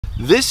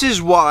This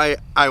is why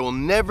I will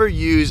never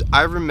use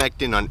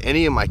ivermectin on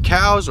any of my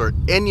cows or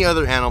any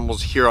other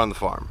animals here on the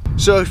farm.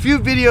 So a few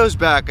videos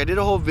back, I did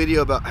a whole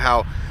video about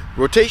how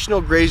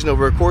rotational grazing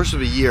over a course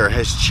of a year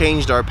has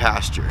changed our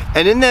pasture.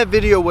 And in that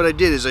video, what I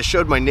did is I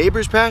showed my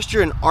neighbor's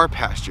pasture and our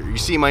pasture. You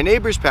see, my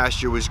neighbor's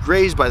pasture was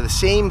grazed by the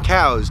same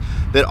cows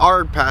that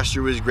our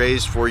pasture was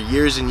grazed for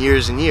years and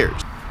years and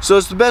years. So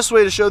it's the best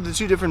way to show the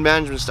two different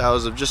management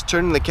styles of just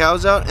turning the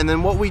cows out, and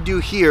then what we do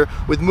here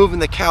with moving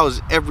the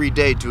cows every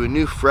day to a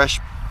new fresh,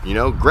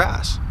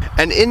 grass.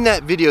 And in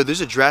that video, there's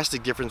a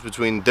drastic difference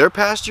between their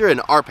pasture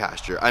and our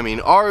pasture. I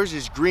mean, ours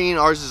is green,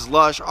 ours is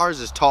lush,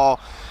 ours is tall,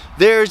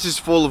 theirs is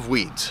full of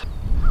weeds.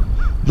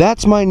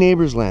 That's my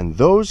neighbor's land.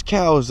 Those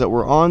cows that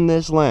were on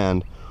this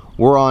land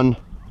were on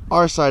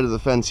our side of the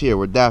fence here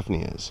where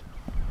Daphne is.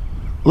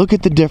 Look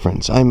at the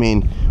difference. I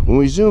mean, when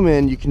we zoom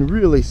in, you can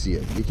really see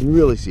it. You can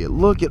really see it.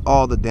 Look at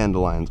all the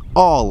dandelions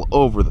all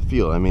over the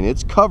field. I mean,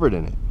 it's covered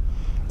in it.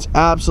 It's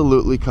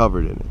absolutely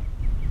covered in it.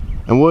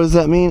 And what does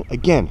that mean?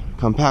 Again,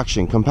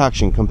 compaction,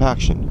 compaction,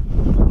 compaction.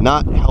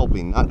 Not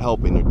helping, not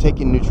helping. They're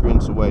taking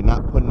nutrients away,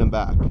 not putting them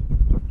back.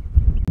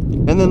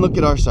 And then look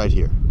at our side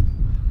here.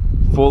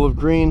 Full of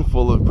green,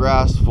 full of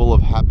grass, full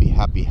of happy,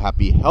 happy,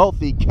 happy,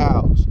 healthy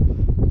cows.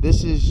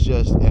 This is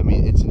just, I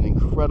mean, it's an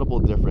incredible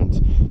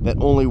difference that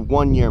only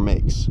 1 year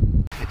makes.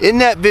 In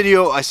that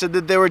video, I said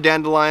that they were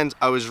dandelions.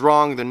 I was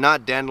wrong. They're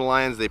not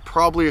dandelions. They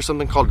probably are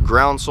something called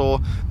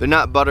groundsel. They're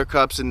not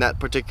buttercups in that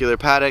particular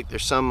paddock.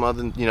 There's some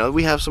other,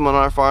 we have some on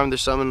our farm.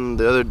 There's some in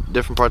the other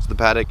different parts of the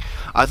paddock.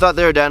 I thought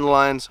they were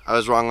dandelions. I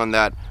was wrong on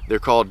that. They're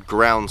called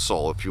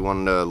groundsel if you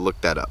wanted to look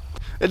that up.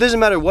 It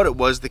doesn't matter what it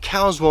was, the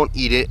cows won't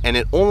eat it, and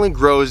it only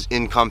grows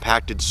in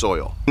compacted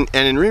soil. And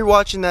in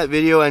rewatching that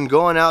video and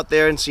going out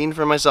there and seeing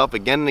for myself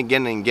again and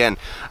again and again,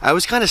 I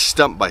was kind of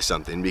stumped by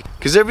something,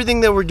 because everything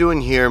that we're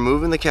doing here,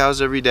 moving the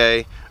cows every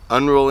day,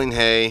 unrolling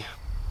hay,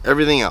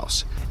 everything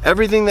else,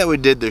 everything that we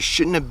did, there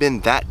shouldn't have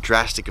been that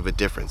drastic of a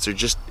difference.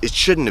 It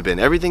shouldn't have been.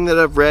 Everything that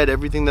I've read,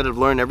 everything that I've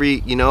learned,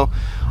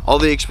 all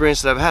the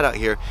experience that I've had out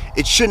here,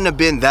 it shouldn't have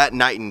been that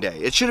night and day.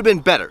 It should have been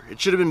better. It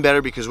should have been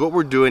better because what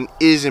we're doing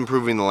is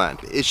improving the land.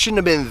 It shouldn't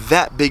have been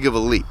that big of a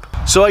leap.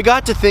 So I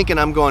got to thinking,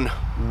 I'm going,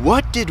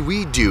 what did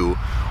we do,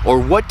 or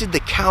what did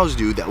the cows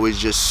do that was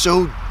just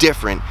so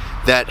different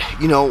that,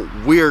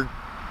 we're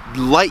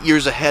light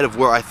years ahead of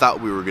where I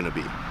thought we were gonna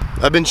be.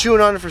 I've been chewing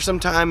on it for some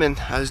time, and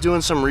I was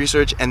doing some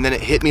research, and then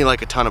it hit me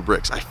like a ton of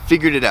bricks. I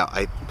figured it out.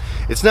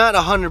 It's not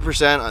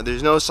 100%,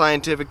 there's no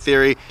scientific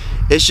theory,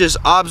 it's just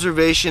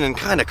observation and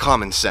kind of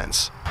common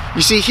sense.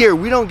 You see here,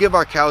 we don't give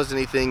our cows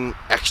anything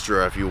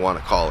extra, if you want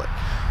to call it.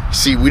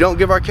 See, we don't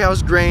give our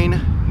cows grain,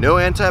 no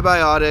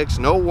antibiotics,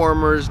 no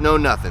warmers, no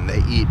nothing.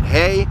 They eat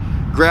hay,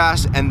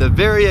 grass, and the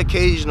very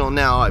occasional,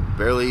 now I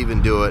barely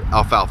even do it,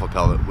 alfalfa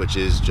pellet, which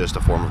is just a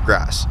form of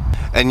grass.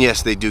 And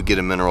yes, they do get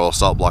a mineral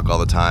salt block all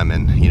the time,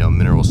 and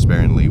minerals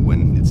sparingly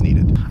when it's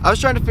needed. I was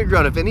trying to figure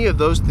out if any of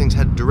those things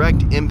had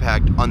direct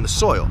impact on the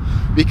soil,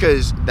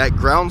 because that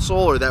groundsel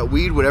or that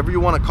weed, whatever you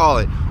want to call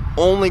it,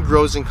 only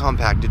grows in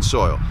compacted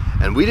soil.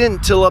 And we didn't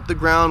till up the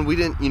ground, we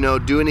didn't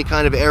do any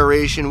kind of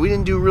aeration, we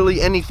didn't do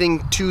really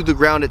anything to the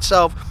ground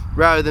itself,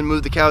 rather than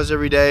move the cows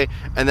every day,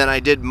 and then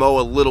I did mow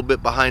a little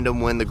bit behind them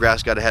when the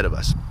grass got ahead of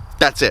us.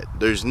 That's it.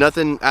 There's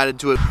nothing added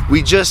to it.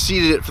 We just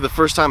seeded it for the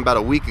first time about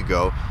a week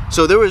ago,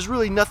 so there was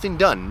really nothing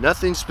done,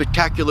 nothing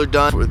spectacular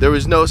done. There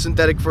was no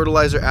synthetic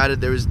fertilizer added,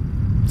 there was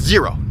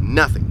zero,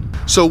 nothing.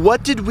 So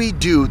what did we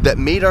do that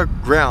made our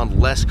ground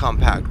less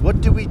compact?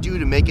 What did we do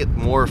to make it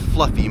more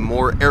fluffy,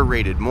 more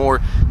aerated,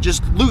 more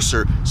just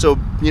looser, so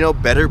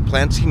better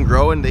plants can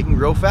grow and they can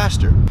grow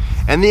faster?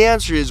 And the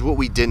answer is what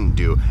we didn't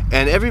do.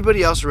 And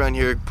everybody else around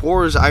here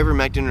pours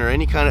ivermectin or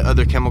any kind of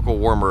other chemical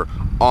warmer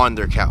on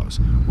their cows.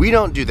 We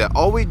don't do that.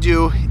 All we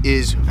do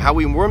is how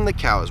we worm the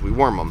cows, we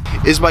worm them,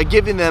 is by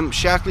giving them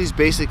Shaklee's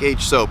Basic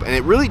H soap. And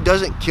it really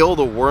doesn't kill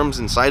the worms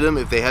inside them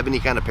if they have any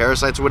kind of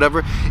parasites or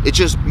whatever. It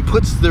just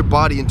puts their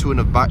body into an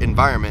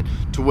environment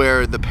to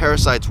where the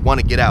parasites want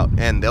to get out,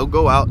 and they'll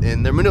go out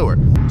in their manure.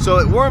 So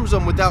it worms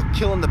them without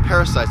killing the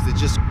parasites that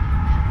just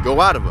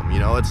go out of them.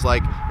 It's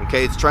like,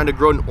 okay, it's trying to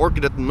grow an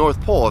orchid at the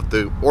North Pole. If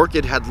the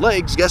orchid had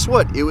legs, guess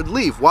what? It would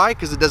leave. Why?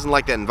 Because it doesn't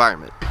like that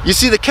environment. You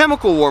see, the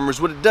chemical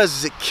warmers, what it does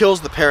is it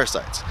kills the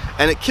parasites.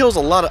 And it kills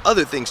a lot of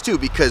other things too,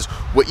 because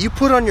what you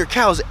put on your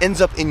cows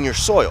ends up in your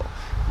soil.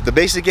 The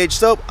Basic H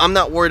soap, I'm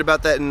not worried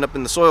about that ending up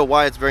in the soil.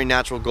 Why? It's very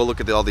natural. Go look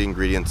at all the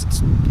ingredients.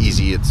 It's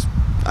easy.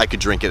 I could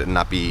drink it and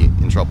not be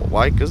in trouble.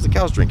 Why? Because the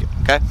cows drink it,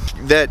 okay?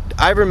 That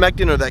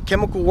ivermectin or that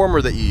chemical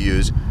warmer that you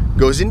use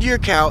goes into your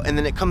cow, and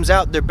then it comes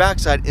out their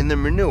backside in their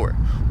manure.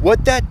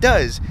 What that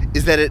does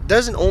is that it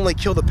doesn't only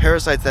kill the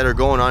parasites that are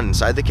going on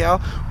inside the cow,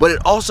 but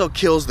it also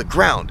kills the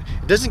ground.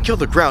 It doesn't kill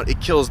the ground, it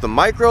kills the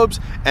microbes,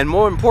 and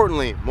more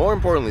importantly,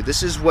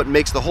 this is what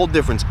makes the whole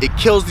difference, it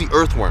kills the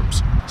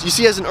earthworms. So you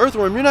see, as an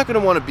earthworm, you're not going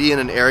to want to be in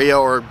an area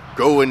or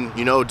go and,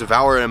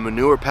 devour a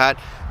manure pat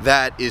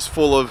that is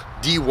full of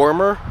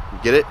dewormer,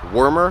 get it,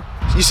 wormer,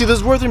 You see,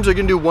 those earthworms are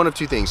gonna do one of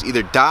two things,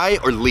 either die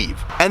or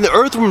leave. And the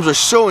earthworms are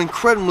so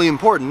incredibly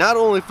important, not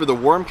only for the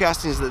worm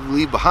castings that they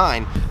leave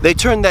behind, they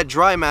turn that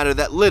dry matter,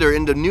 that litter,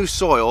 into new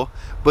soil,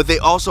 but they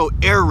also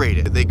aerate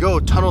it. They go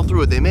tunnel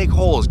through it, they make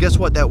holes. Guess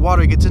what? That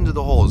water gets into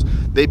the holes.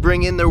 They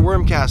bring in their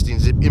worm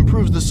castings, it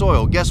improves the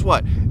soil. Guess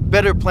what?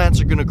 Better plants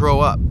are gonna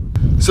grow up.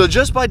 So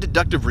just by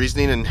deductive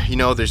reasoning, and you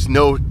know, there's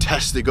no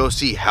test to go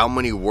see how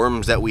many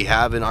worms that we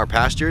have in our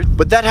pasture,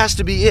 but that has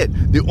to be it.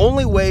 The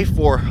only way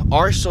for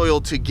our soil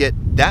to get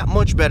that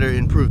much better,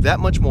 improve that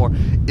much more,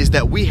 is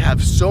that we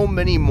have so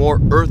many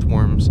more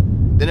earthworms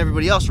than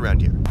everybody else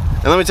around here.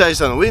 And let me tell you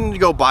something, we didn't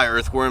go buy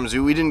earthworms,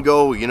 we didn't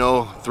go, you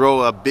know,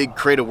 throw a big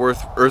crate of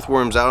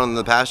earthworms out on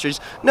the pastures.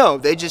 No,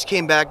 they just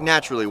came back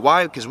naturally.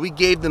 Why? Because we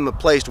gave them a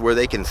place where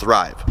they can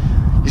thrive.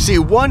 You see,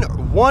 one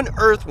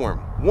earthworm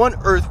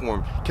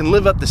can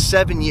live up to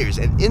 7 years,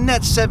 and in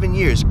that 7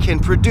 years can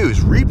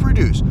reproduce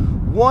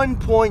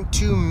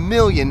 1.2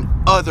 million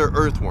other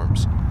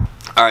earthworms.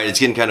 All right, it's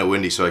getting kind of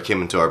windy, so I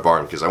came into our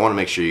barn because I want to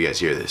make sure you guys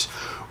hear this.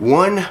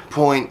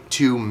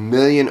 1.2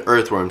 million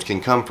earthworms can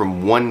come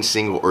from one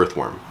single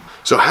earthworm.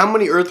 So how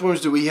many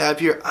earthworms do we have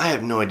here? I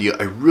have no idea.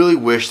 I really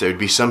wish there would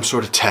be some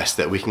sort of test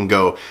that we can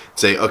go and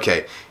say,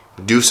 okay,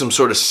 do some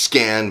sort of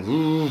scan.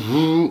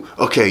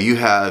 Okay, you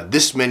have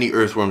this many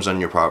earthworms on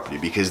your property,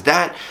 because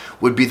that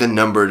would be the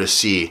number to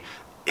see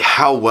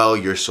how well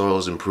your soil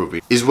is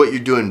improving. Is what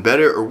you're doing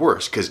better or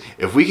worse? Because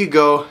if we could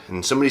go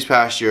in somebody's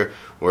pasture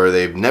where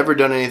they've never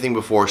done anything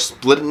before,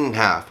 split it in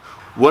half.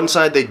 One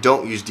side they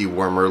don't use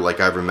dewormer like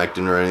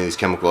ivermectin or any of these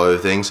chemical other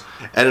things,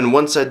 and in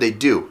one side they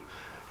do.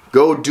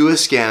 Go do a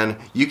scan.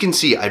 You can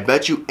see, I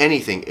bet you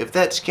anything, if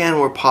that scan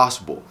were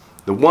possible,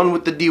 the one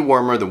with the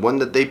dewormer, the one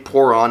that they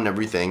pour on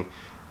everything,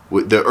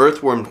 with the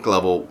earthworm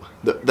level,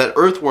 that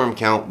earthworm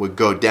count would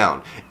go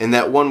down. And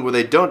that one where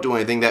they don't do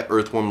anything, that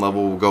earthworm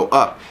level will go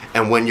up.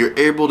 And when you're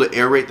able to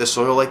aerate the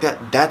soil like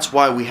that, that's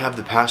why we have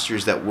the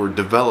pastures that we're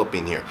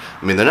developing here.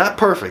 I mean, they're not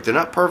perfect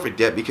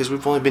yet because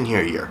we've only been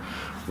here a year.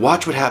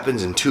 Watch what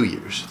happens in 2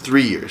 years,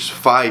 3 years,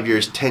 5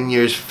 years, 10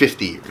 years,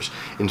 50 years.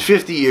 In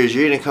 50 years,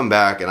 you're gonna come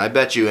back, and I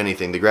bet you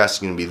anything, the grass is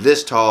gonna be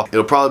this tall.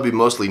 It'll probably be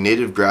mostly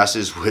native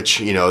grasses,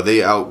 which, you know,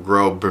 they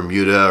outgrow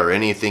Bermuda or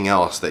anything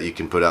else that you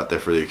can put out there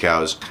for your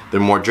cows. They're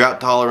more drought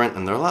tolerant,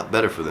 and they're a lot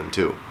better for them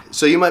too.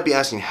 So you might be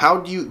asking,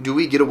 how do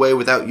we get away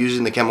without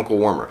using the chemical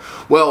warmer?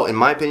 Well, in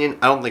my opinion,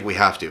 I don't think we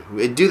have to.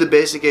 We do the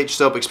basic H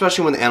soap,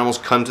 especially when the animals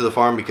come to the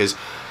farm, because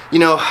you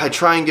know, I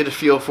try and get a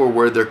feel for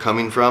where they're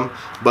coming from,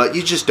 but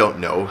you just don't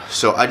know.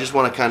 So I just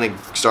want to kind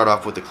of start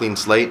off with a clean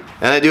slate,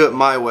 and I do it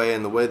my way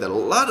and the way that a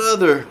lot of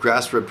other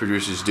grass-fed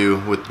producers do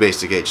with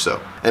basic H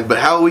soap. But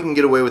how we can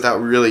get away without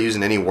really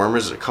using any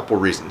wormers is a couple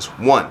reasons.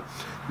 One,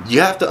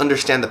 you have to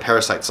understand the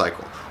parasite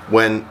cycle.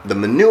 When the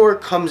manure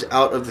comes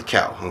out of the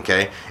cow,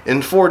 okay,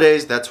 in 4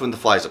 days, that's when the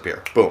flies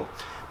appear, boom.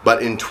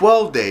 But in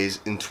 12 days,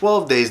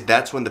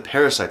 that's when the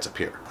parasites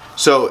appear.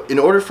 So in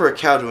order for a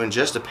cow to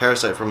ingest a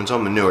parasite from its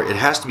own manure, it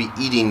has to be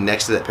eating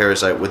next to that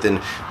parasite within,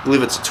 I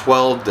believe it's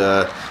 12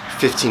 to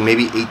 15,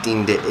 maybe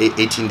 18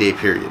 day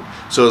period.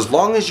 So as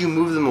long as you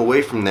move them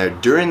away from there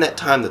during that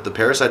time that the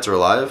parasites are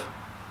alive,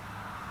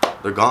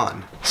 they're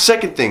gone.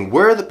 Second thing,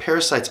 where are the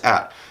parasites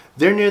at?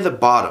 They're near the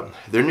bottom.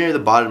 They're near the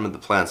bottom of the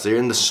plants. They're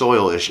in the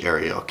soil-ish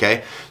area,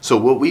 okay? So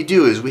what we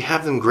do is we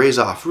have them graze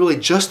off really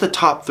just the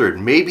top third,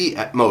 maybe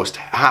at most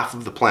half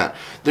of the plant.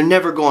 They're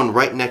never going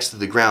right next to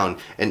the ground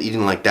and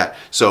eating like that.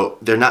 So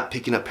they're not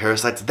picking up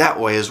parasites that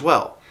way as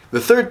well.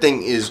 The third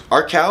thing is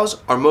our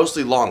cows are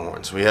mostly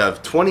longhorns. We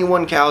have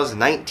 21 cows,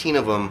 19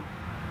 of them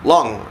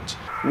longhorns.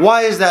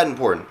 Why is that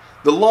important?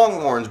 The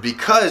longhorns,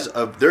 because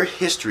of their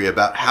history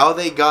about how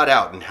they got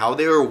out and how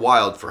they were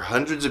wild for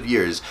hundreds of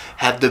years,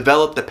 have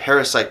developed a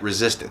parasite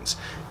resistance.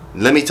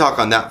 Let me talk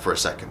on that for a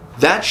second.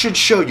 That should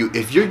show you,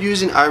 if you're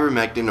using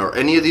ivermectin or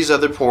any of these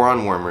other pour-on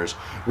wormers,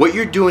 what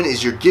you're doing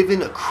is you're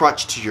giving a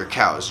crutch to your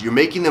cows. You're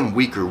making them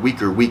weaker.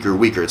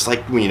 It's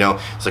like, you know,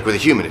 it's like with a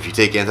human. If you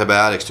take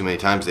antibiotics too many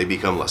times, they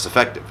become less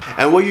effective.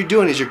 And what you're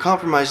doing is you're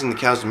compromising the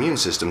cow's immune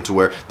system to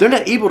where they're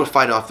not able to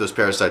fight off those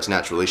parasites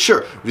naturally.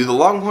 Sure, do the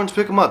longhorns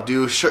pick them up?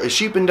 Do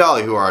sheep and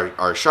dolly, who are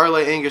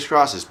Charolais Angus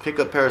crosses, pick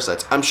up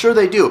parasites? I'm sure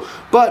they do,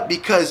 but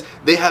because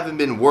they haven't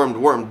been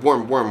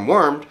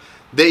wormed,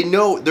 they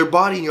know, their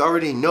body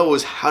already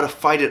knows how to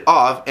fight it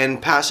off and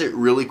pass it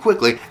really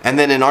quickly. And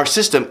then in our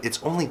system,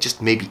 it's only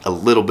just maybe a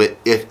little bit,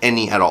 if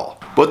any at all.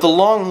 But the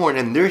longhorn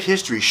and their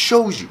history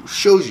shows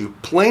you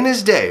plain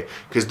as day,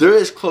 because they're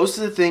as close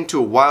to the thing to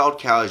a wild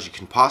cow as you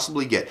can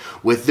possibly get,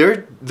 with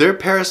their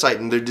parasite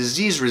and their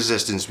disease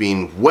resistance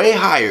being way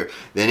higher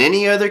than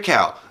any other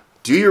cow.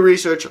 Do your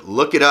research,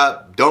 look it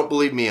up, don't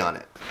believe me on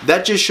it.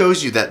 That just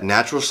shows you that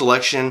natural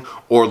selection,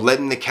 or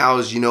letting the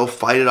cows, you know,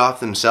 fight it off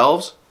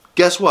themselves,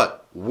 guess what?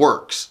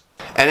 Works.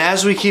 And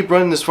as we keep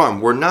running this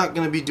farm, we're not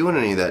going to be doing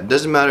any of that. It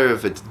doesn't matter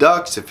if it's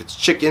ducks, if it's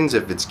chickens,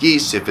 if it's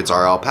geese, if it's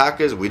our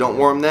alpacas. We don't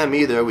worm them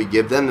either. We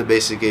give them the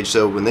basic H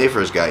soap when they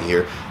first got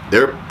here.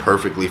 They're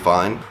perfectly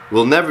fine.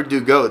 We'll never do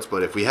goats,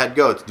 but if we had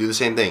goats, do the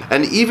same thing.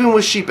 And even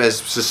with sheep, as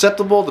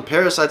susceptible to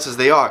parasites as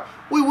they are,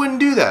 we wouldn't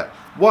do that.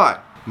 Why?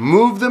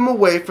 move them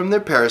away from their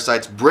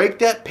parasites, break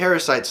that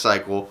parasite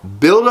cycle,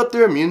 build up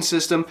their immune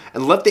system,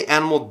 and let the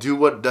animal do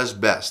what it does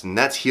best, and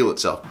that's heal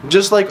itself.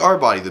 Just like our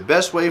body, the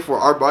best way for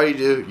our body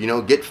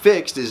to, get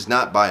fixed is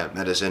not by a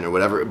medicine or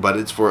whatever, but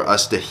it's for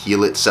us to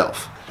heal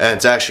itself. And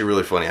it's actually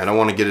really funny. I don't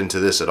want to get into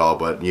this at all,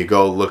 but you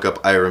go look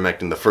up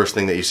ivermectin, the first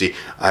thing that you see,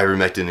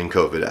 ivermectin in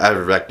COVID,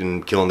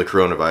 ivermectin killing the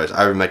coronavirus,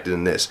 ivermectin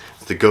in this.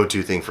 It's the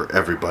go-to thing for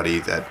everybody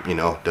that,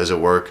 does it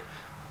work?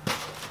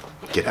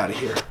 Get out of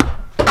here.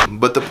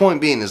 But the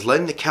point being is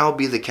letting the cow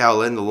be the cow,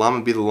 letting the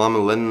llama be the llama,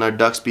 letting our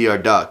ducks be our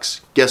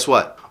ducks. Guess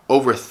what?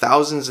 Over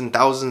thousands and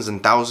thousands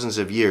and thousands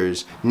of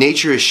years,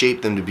 nature has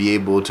shaped them to be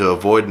able to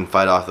avoid and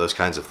fight off those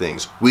kinds of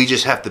things. We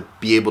just have to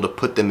be able to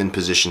put them in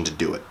position to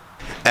do it.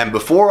 And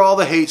before all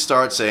the hate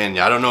starts saying,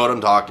 I don't know what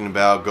I'm talking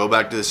about, go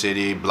back to the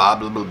city, blah,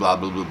 blah, blah, blah,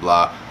 blah, blah,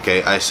 blah.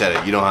 Okay, I said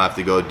it. You don't have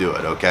to go do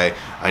it, okay?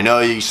 I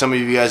know some of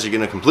you guys are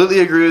going to completely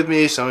agree with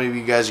me. Some of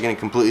you guys are going to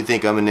completely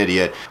think I'm an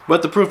idiot.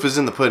 But the proof is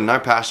in the pudding. Our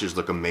pastures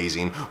look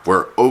amazing.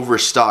 We're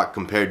overstocked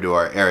compared to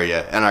our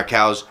area. And our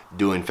cows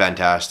doing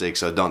fantastic,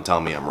 so don't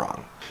tell me I'm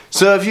wrong.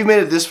 So if you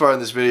made it this far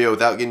in this video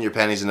without getting your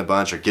panties in a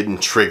bunch or getting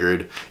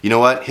triggered, you know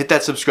what? Hit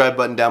that subscribe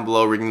button down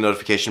below, ring the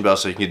notification bell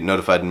so you can get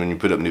notified when you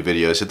put up new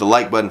videos. Hit the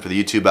like button for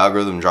the YouTube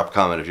algorithm and drop a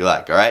comment if you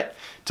like, alright?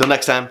 Till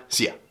next time,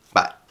 see ya.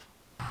 Bye.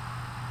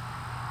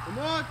 Come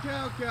on,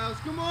 cows,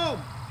 come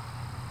on!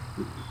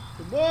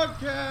 Come on,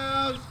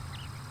 cows!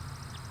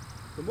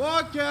 Come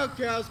on,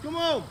 cows, come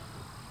on!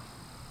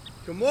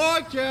 Come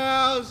on,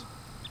 cows!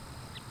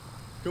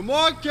 Come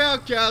on,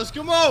 cows,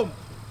 come on!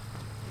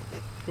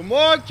 Come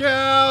on,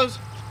 cows!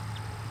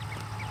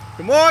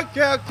 Come on,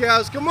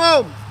 cows, come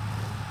on!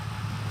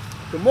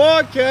 Come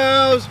on,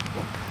 cows!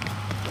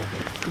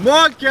 Come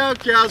on,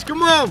 cows,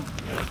 come on!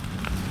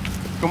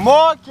 Come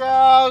on,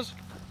 cows!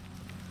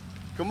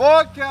 Come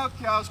on,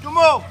 cows, come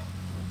on!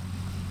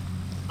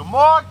 Come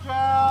on,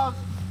 cows!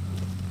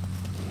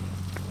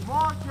 Come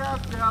on,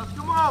 cows,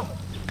 come on!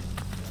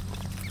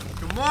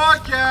 Come on,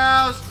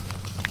 cows!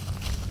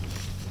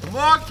 Come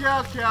on,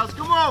 cows,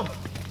 come on!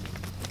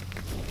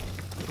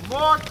 Come on, cows! Come on, cows,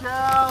 come on! Come on,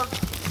 cows!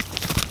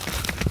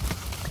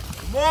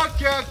 Come on,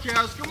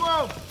 cows, come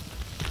on!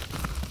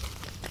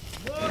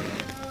 Come on,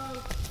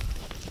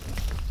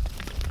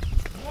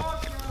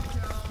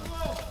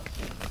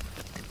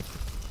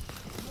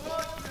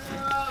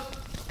 cows!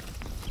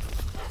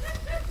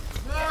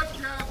 Come on,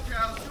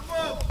 cows, come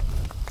on!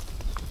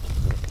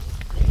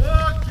 Come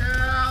on,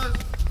 cows!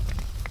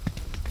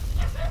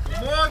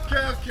 Come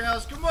on,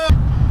 cows, come on!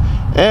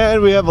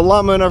 And we have a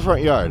llama in our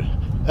front yard.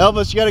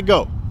 Elvis, you gotta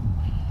go.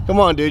 Come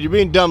on, dude, you're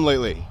being dumb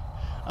lately.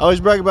 I always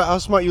brag about how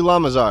smart you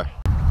llamas are.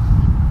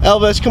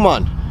 Elvis, come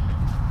on.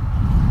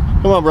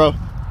 Come on, bro.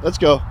 Let's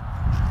go.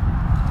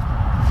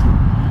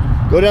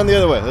 Go down the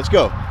other way. Let's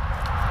go.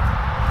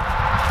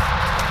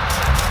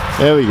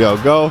 There we go.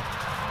 Go.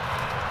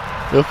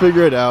 You'll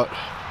figure it out.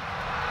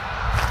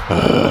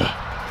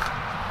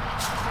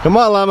 Come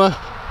on, llama.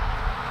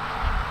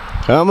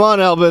 Come on,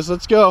 Elvis.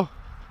 Let's go.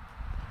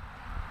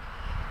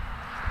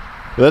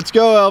 Let's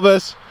go,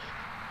 Elvis.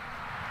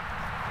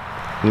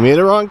 You made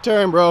a wrong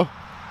turn, bro.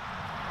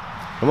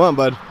 Come on,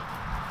 bud.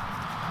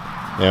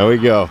 There we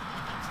go.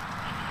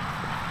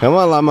 Come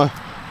on, llama.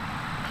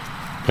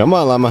 Come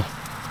on, llama.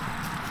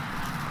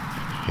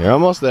 You're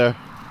almost there.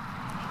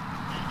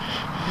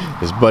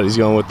 His buddy's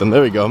going with them.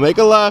 There we go. Make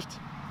a left.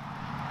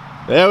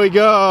 There we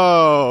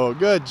go.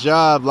 Good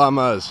job,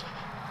 llamas.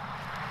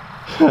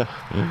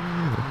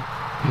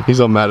 He's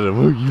all mad at him.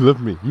 Oh, you left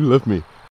me. You left me.